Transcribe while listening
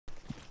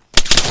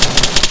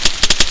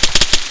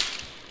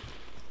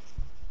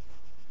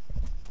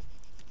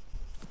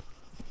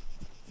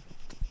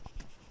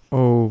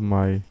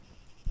my.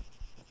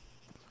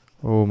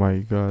 Oh my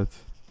god.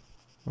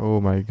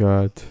 Oh my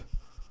god.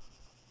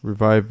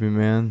 Revive me,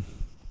 man.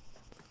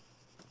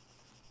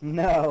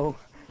 No.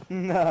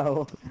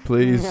 No.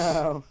 Please.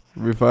 No.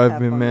 Revive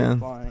Have me, fun man.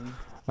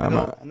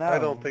 respawning. I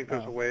don't think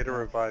there's a No. way to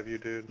revive you,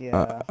 dude.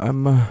 Yeah.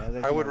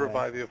 I would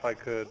revive you if I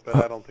could, but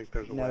I don't think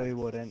there's a No, way. he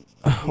wouldn't.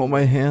 Hold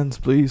my hands,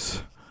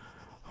 please.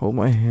 Hold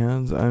my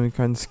hands. I'm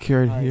kind of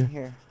scared Alright,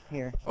 here.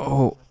 Here.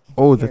 Oh,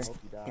 Here. that's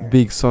Here.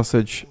 big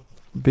sausage.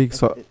 Big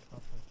Is,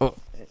 Oh.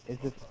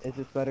 is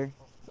this better?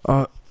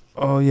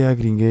 Oh yeah,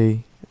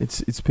 gringuei.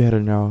 It's better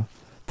now.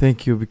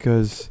 Thank you,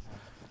 because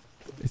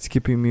it's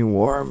keeping me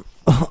warm.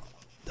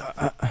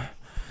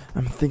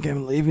 I'm thinking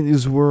I'm leaving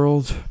this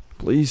world.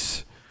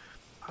 Please.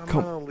 I'm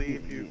Come. gonna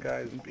leave you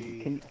guys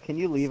be. Can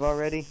you leave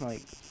already?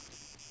 Like,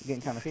 you're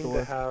getting kind of Seem to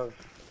sore. have.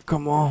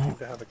 Come Seem on.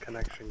 to have a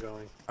connection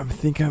going.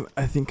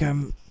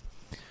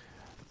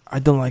 I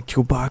don't like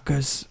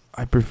Chewbacca's.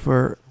 I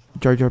prefer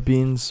Jar Jar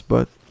Beans,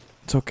 but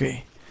it's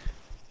okay.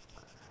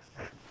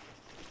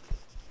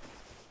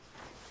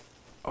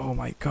 Oh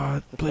my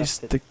god, please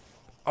stick.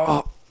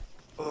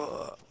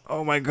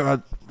 Oh my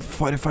god,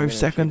 45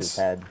 seconds.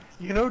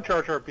 You know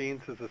Jar Jar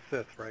Beans is a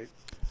Sith, right?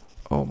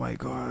 Oh my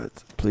god, Jar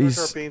Jar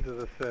please, Beans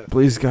is a Sith.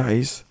 please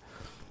guys.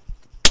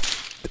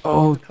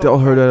 Oh, tell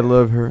her that I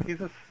love her. He's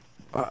a.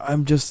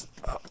 I'm just.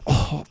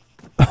 Oh,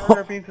 Jar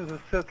Jar Beans is a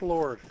Sith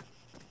Lord.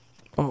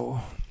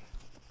 oh,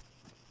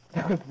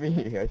 That was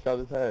me. I shot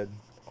his head.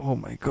 oh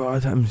my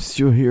god, I'm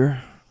still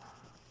here.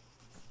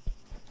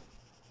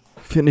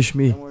 Finish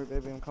me. Don't worry,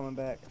 baby, I'm coming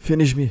back.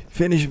 Finish me,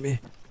 finish me,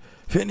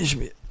 finish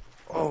me.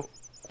 Oh,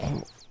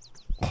 oh,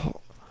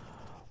 oh,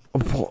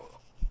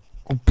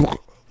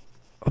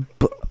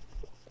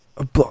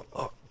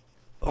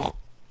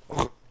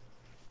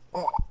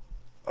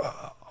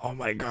 oh, oh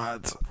my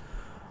god.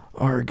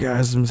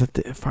 Orgasms at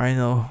the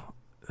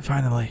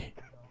finally.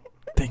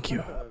 Thank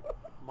you.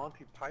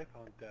 Monty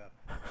Python death.